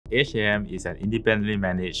AHAM is an independently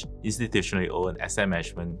managed, institutionally owned asset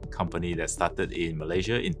management company that started in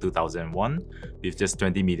Malaysia in 2001 with just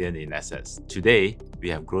 20 million in assets. Today, we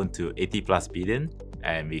have grown to 80 plus billion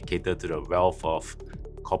and we cater to the wealth of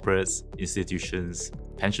corporates, institutions,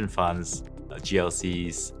 pension funds,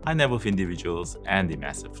 GLCs, high net worth individuals, and the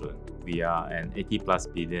mass affluent. We are an 80 plus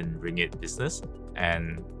billion ringgit business,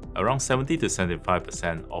 and around 70 to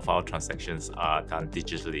 75% of our transactions are done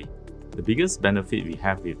digitally. The biggest benefit we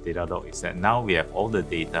have with Datadog is that now we have all the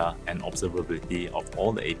data and observability of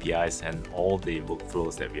all the APIs and all the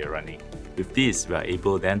workflows that we are running. With this, we are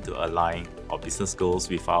able then to align our business goals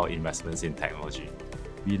with our investments in technology.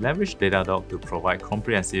 We leverage Datadog to provide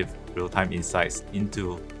comprehensive real-time insights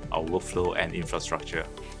into our workflow and infrastructure.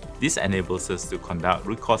 This enables us to conduct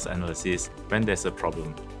root cause analysis when there's a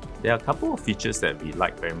problem. There are a couple of features that we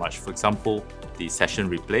like very much. For example, the session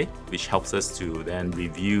replay, which helps us to then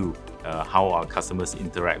review how our customers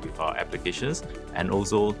interact with our applications, and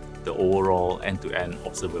also the overall end-to-end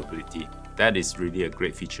observability. That is really a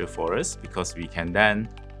great feature for us because we can then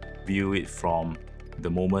view it from the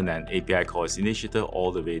moment an API call is initiated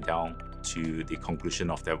all the way down to the conclusion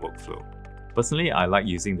of their workflow. Personally, I like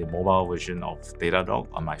using the mobile version of Datadog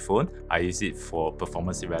on my phone. I use it for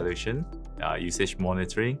performance evaluation, usage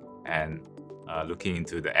monitoring, and looking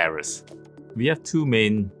into the errors. We have two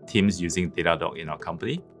main teams using Datadog in our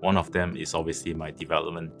company. One of them is obviously my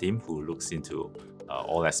development team who looks into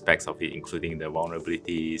all aspects of it, including the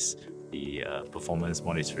vulnerabilities, the performance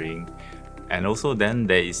monitoring. And also then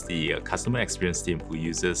there is the customer experience team who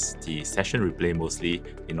uses the session replay mostly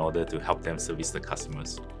in order to help them service the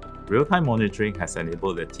customers. Real-time monitoring has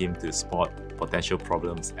enabled the team to spot potential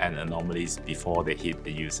problems and anomalies before they hit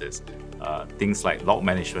the users. Things like log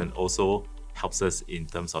management also helps us in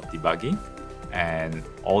terms of debugging, and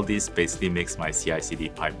all this basically makes my CI/CD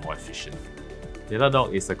pipe more efficient.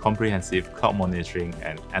 Datadog is a comprehensive cloud monitoring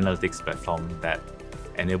and analytics platform that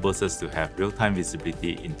enables us to have real-time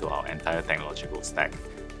visibility into our entire technological stack.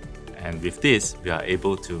 And with this, we are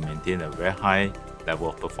able to maintain a very high level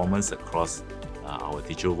of performance across our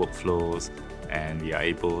digital workflows, and we are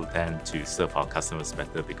able then to serve our customers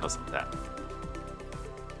better because of that.